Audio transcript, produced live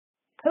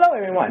Hello,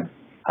 everyone.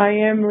 I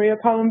am Maria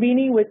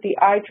Palombini with the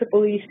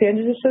IEEE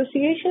Standards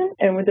Association,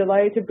 and we're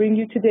delighted to bring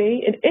you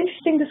today an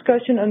interesting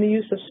discussion on the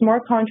use of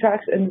smart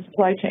contracts in the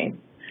supply chain.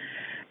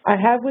 I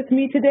have with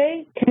me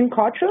today Ken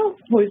Cottrell,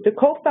 who is the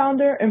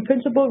co-founder and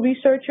principal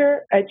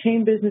researcher at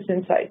Chain Business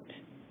Insights.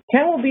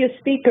 Ken will be a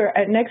speaker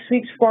at next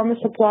week's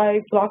Pharma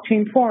Supply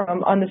Blockchain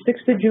Forum on the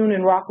 6th of June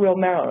in Rockville,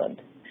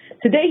 Maryland.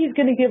 Today, he's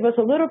going to give us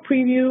a little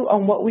preview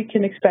on what we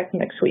can expect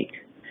next week.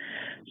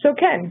 So,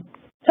 Ken,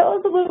 tell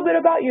us a little bit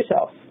about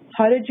yourself.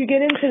 How did you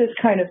get into this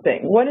kind of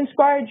thing? What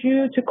inspired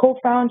you to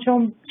co-found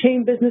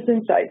Chain Business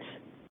Insights?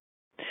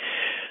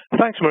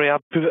 Thanks, Maria.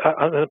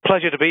 A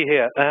pleasure to be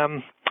here.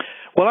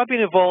 Well, I've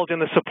been involved in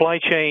the supply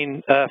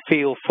chain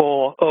field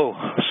for,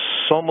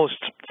 almost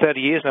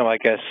 30 years now, I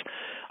guess.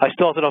 I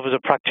started off as a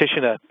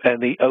practitioner in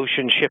the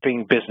ocean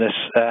shipping business,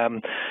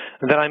 and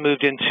then I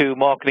moved into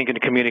marketing and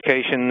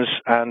communications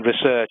and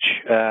research.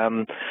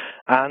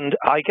 And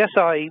I guess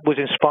I was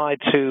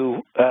inspired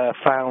to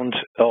found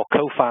or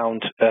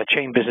co-found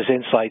Chain Business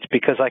Insights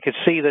because I could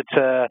see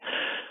that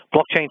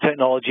blockchain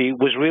technology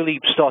was really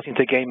starting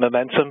to gain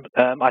momentum.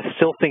 I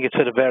still think it's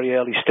at a very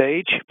early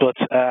stage, but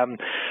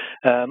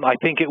I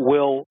think it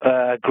will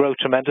grow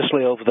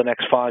tremendously over the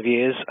next 5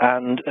 years.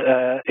 And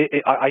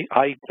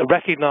I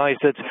recognize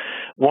that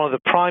one of the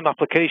prime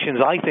applications,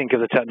 I think,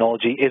 of the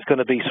technology is going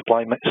to be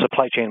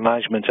supply chain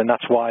management, and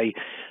that's why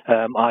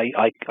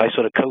I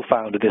sort of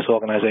co-founded this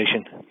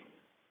organization.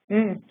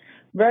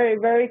 Very,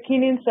 very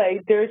keen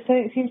insight. There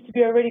seems to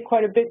be already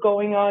quite a bit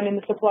going on in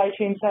the supply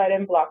chain side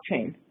and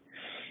blockchain.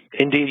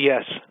 Indeed,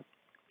 yes.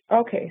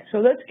 Okay, so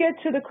let's get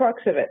to the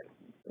crux of it.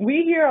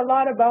 We hear a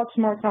lot about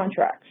smart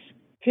contracts.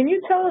 Can you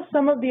tell us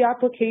some of the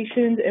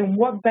applications and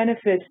what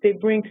benefits they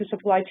bring to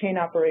supply chain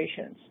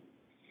operations?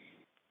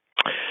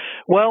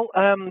 Well,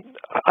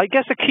 I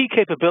guess a key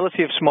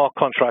capability of smart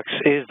contracts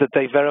is that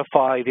they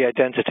verify the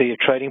identity of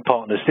trading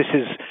partners. This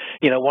is,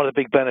 one of the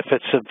big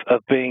benefits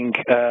of being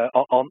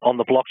on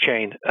the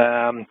blockchain.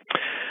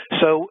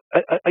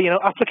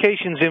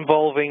 Applications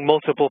involving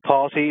multiple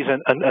parties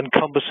and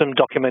cumbersome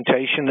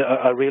documentation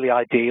are really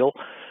ideal.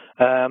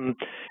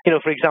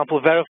 For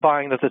example,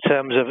 verifying that the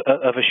terms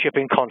of a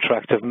shipping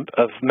contract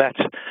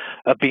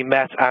have been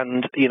met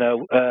and,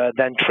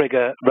 then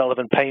trigger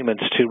relevant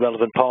payments to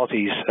relevant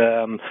parties.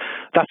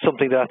 That's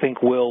something that I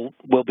think will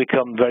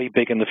become very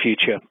big in the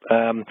future.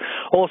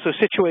 Also,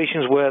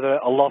 situations where there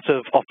are a lot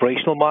of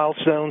operational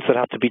milestones that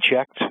have to be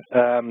checked.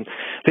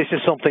 This is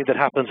something that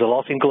happens a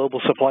lot in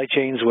global supply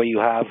chains where you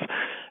have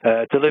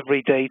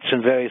delivery dates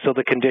and various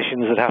other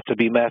conditions that have to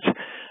be met.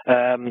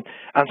 And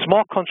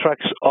smart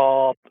contracts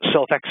are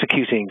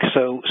self-executing,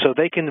 so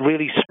they can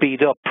really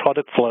speed up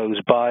product flows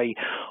by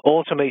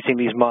automating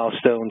these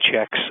milestone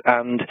checks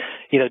and,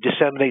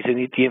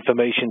 disseminating the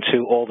information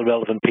to all the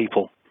relevant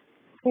people.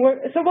 So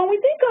when we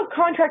think of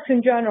contracts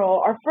in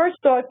general, our first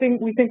thought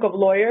we think of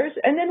lawyers,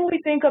 and then we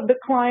think of the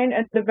client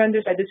and the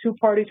vendor side, the two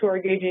parties who are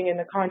engaging in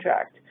the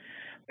contract.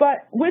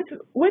 But with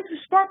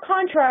smart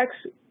contracts,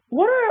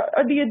 what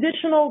are the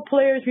additional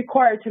players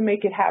required to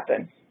make it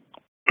happen?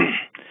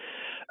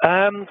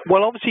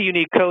 Well, obviously, you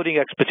need coding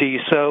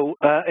expertise. So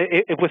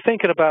if we're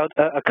thinking about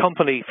a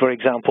company, for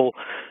example,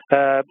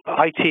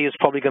 IT is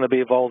probably going to be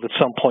involved at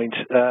some point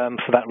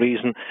for that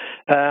reason.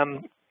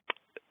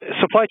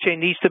 Supply chain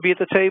needs to be at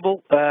the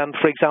table.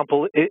 For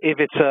example, if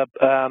it's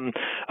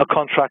a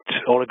contract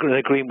or an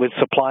agreement with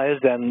suppliers,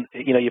 then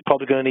you're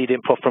probably going to need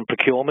input from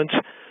procurement.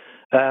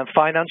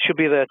 Finance should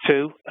be there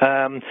too,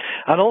 and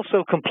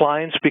also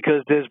compliance,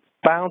 because there's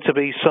bound to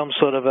be some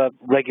sort of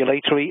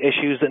regulatory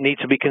issues that need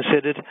to be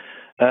considered.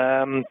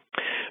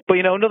 But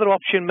another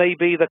option may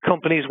be that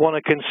companies want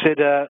to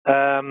consider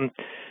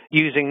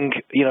using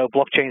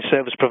blockchain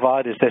service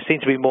providers. There seem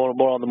to be more and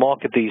more on the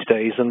market these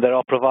days, and there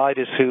are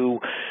providers who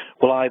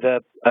will either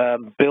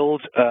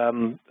build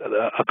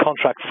a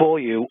contract for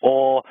you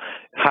or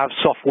have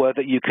software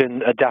that you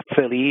can adapt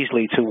fairly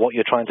easily to what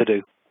you're trying to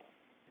do.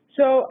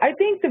 So I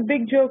think the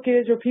big joke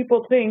is, or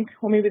people think,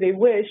 or maybe they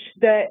wish,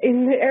 that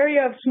in the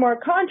area of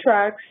smart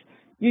contracts,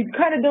 you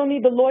kind of don't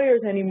need the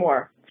lawyers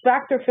anymore.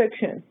 Fact or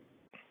fiction?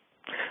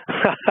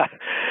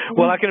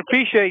 Well, I can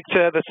appreciate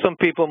that some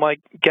people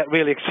might get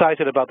really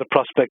excited about the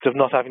prospect of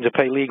not having to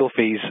pay legal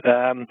fees.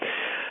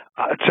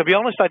 To be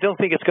honest, I don't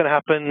think it's going to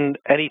happen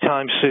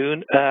anytime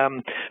soon.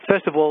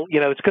 First of all,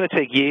 it's going to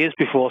take years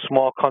before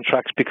smart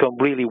contracts become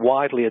really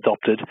widely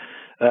adopted.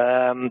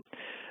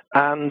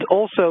 And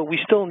also, we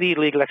still need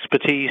legal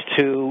expertise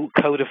to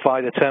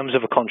codify the terms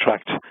of a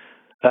contract.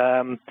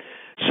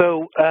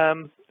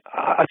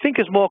 I think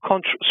as more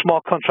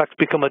smart contracts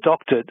become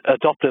adopted, I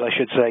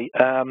should say,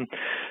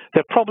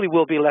 there probably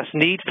will be less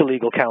need for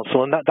legal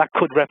counsel, and that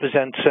could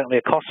represent certainly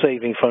a cost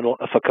saving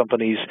for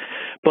companies.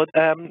 But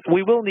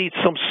we will need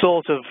some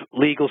sort of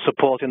legal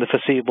support in the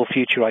foreseeable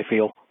future, I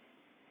feel.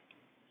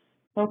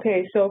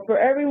 Okay, so for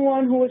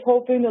everyone who was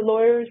hoping the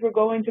lawyers were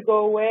going to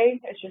go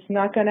away, it's just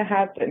not going to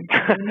happen.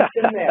 We need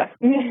them there.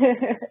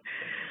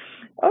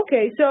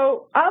 Okay,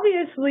 so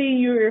obviously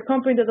your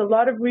company does a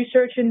lot of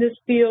research in this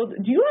field.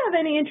 Do you have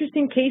any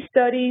interesting case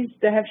studies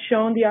that have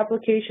shown the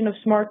application of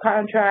smart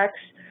contracts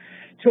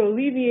to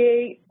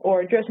alleviate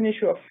or address an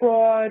issue of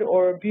fraud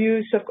or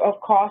abuse of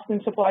cost in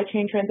supply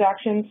chain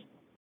transactions?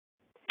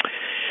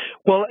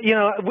 Well,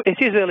 it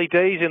is early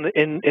days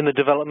in the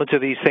development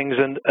of these things,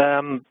 and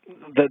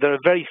there are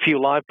very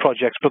few live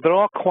projects, but there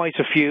are quite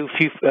a few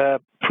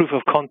proof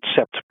of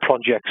concept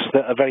projects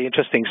that are very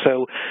interesting.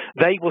 So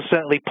they will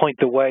certainly point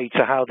the way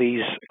to how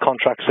these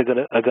contracts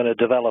are going to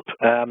develop.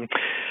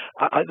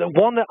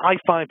 One that I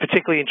find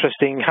particularly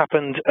interesting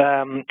happened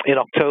in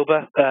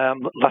October,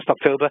 last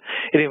October.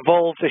 It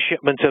involved a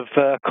shipment of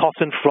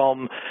cotton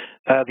from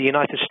the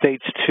United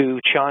States to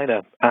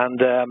China,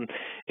 and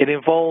it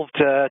involved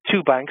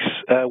two banks,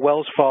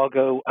 Wells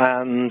Fargo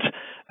and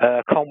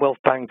Commonwealth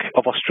Bank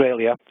of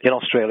Australia,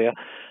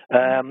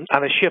 and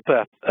a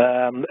shipper,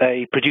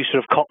 a producer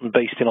of cotton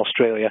based in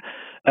Australia.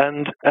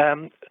 And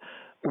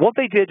what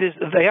they did is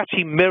they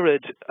actually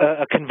mirrored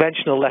a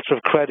conventional letter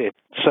of credit.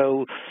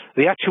 So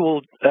the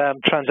actual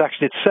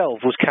transaction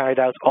itself was carried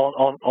out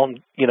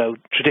on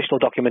traditional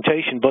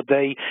documentation, but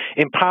they,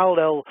 in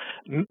parallel,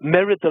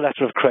 mirrored the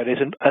letter of credit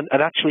and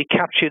actually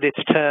captured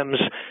its terms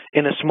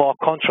in a smart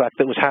contract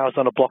that was housed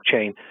on a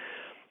blockchain.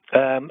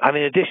 And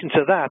in addition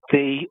to that,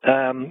 the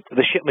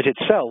shipment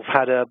itself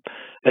had a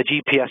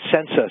GPS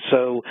sensor,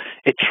 so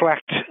it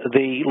tracked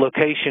the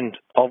location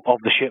of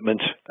the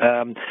shipment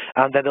and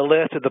then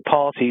alerted the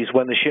parties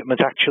when the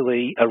shipment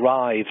actually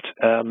arrived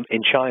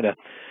in China.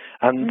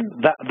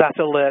 And that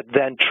alert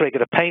then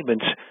triggered a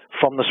payment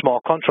from the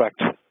smart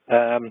contract.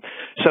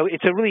 So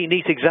it's a really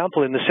neat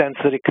example in the sense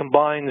that it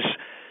combines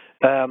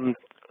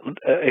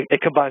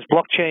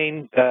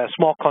blockchain,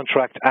 smart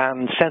contract,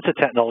 and sensor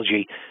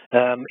technology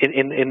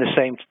in the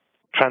same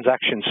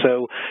transaction.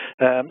 So,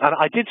 and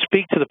I did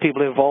speak to the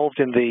people involved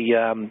in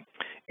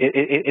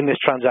in this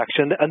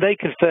transaction, and they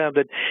confirmed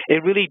that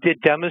it really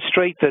did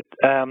demonstrate that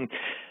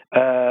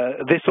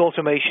this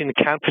automation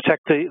can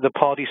protect the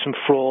parties from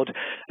fraud.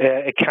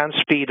 It can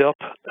speed up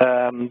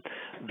the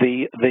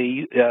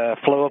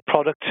flow of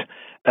product,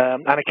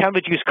 and it can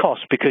reduce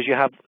costs because you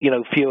have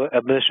fewer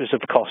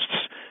administrative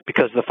costs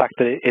because of the fact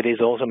that it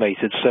is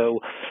automated. So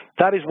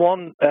that is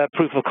one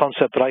proof of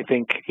concept that I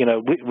think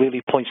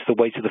really points the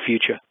way to the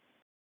future.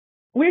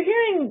 We're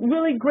hearing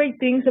really great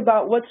things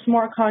about what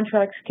smart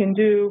contracts can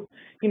do,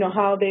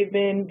 how they've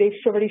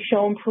already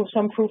shown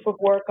some proof of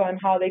work on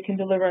how they can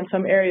deliver in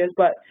some areas,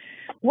 but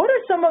what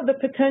are some of the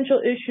potential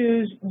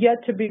issues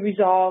yet to be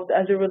resolved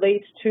as it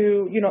relates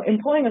to,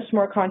 employing a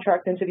smart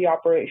contract into the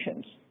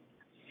operations?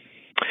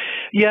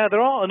 Yeah,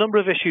 there are a number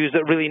of issues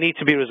that really need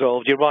to be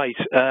resolved. You're right.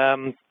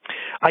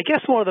 I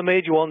guess one of the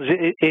major ones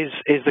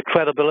is the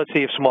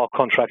credibility of smart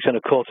contracts in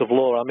a court of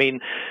law. I mean,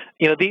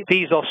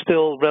 these are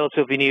still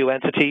relatively new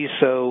entities,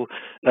 so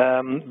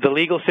the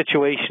legal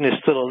situation is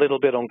still a little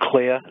bit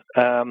unclear.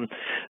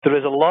 There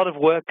is a lot of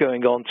work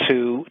going on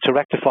to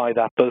rectify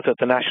that, both at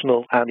the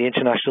national and the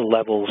international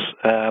levels.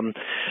 And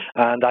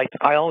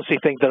I honestly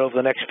think that over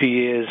the next few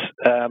years,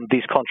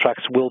 these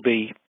contracts will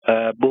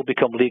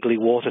become legally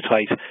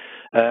watertight.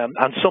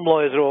 And some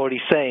lawyers are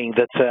already saying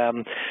that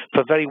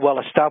for very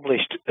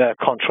well-established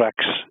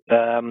contracts,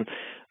 that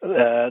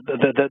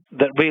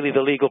really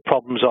the legal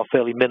problems are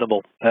fairly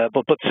minimal.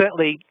 But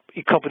certainly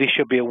companies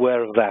should be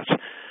aware of that.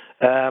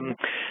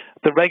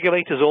 The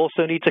regulators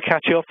also need to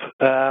catch up.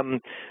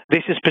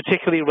 This is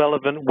particularly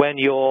relevant when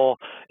you're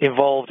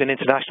involved in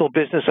international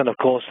business, and of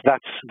course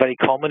that's very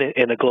common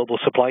in a global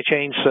supply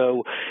chain.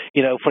 So,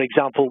 for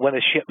example, when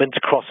a shipment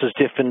crosses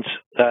different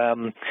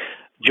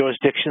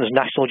jurisdictions,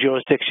 national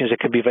jurisdictions, it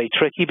can be very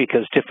tricky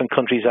because different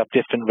countries have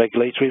different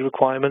regulatory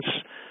requirements.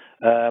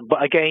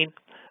 But again,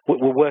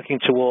 we're working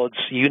towards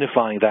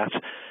unifying that.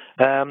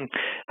 And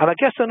I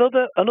guess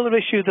another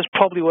issue that's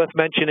probably worth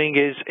mentioning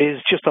is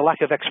just a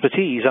lack of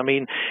expertise. I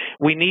mean,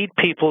 we need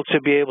people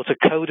to be able to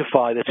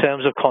codify the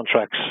terms of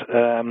contracts.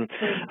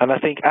 And I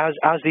think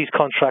as these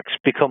contracts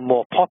become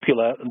more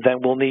popular,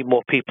 then we'll need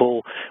more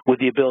people with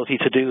the ability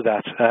to do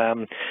that.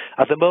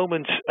 At the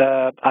moment,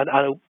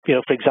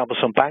 for example,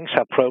 some banks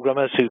have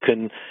programmers who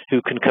can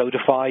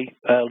codify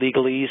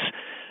legalese.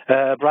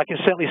 But I can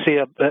certainly see,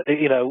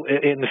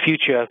 in the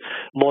future,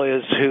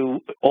 lawyers who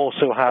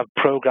also have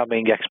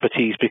programming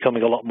expertise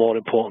becoming a lot more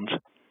important.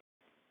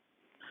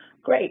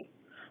 Great.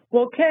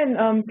 Well, Ken,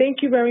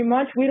 thank you very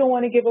much. We don't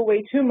want to give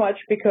away too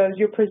much because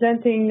you're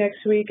presenting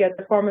next week at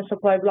the Pharma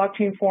Supply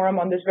Blockchain Forum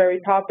on this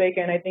very topic,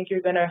 and I think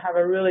you're going to have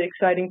a really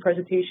exciting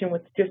presentation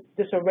with just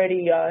this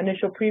already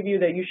initial preview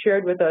that you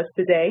shared with us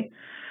today.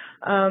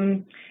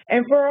 And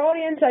for our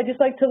audience, I'd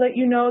just like to let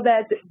you know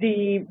that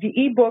the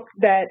ebook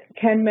that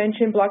Ken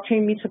mentioned,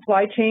 Blockchain Meets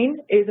Supply Chain,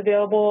 is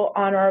available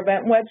on our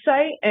event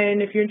website.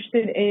 And if you're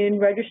interested in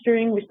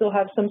registering, we still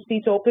have some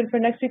seats open for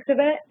next week's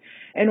event.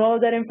 And all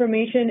of that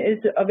information is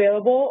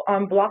available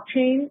on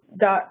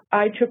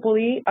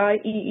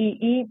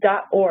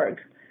blockchain.ieee.org.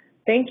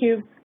 Thank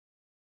you.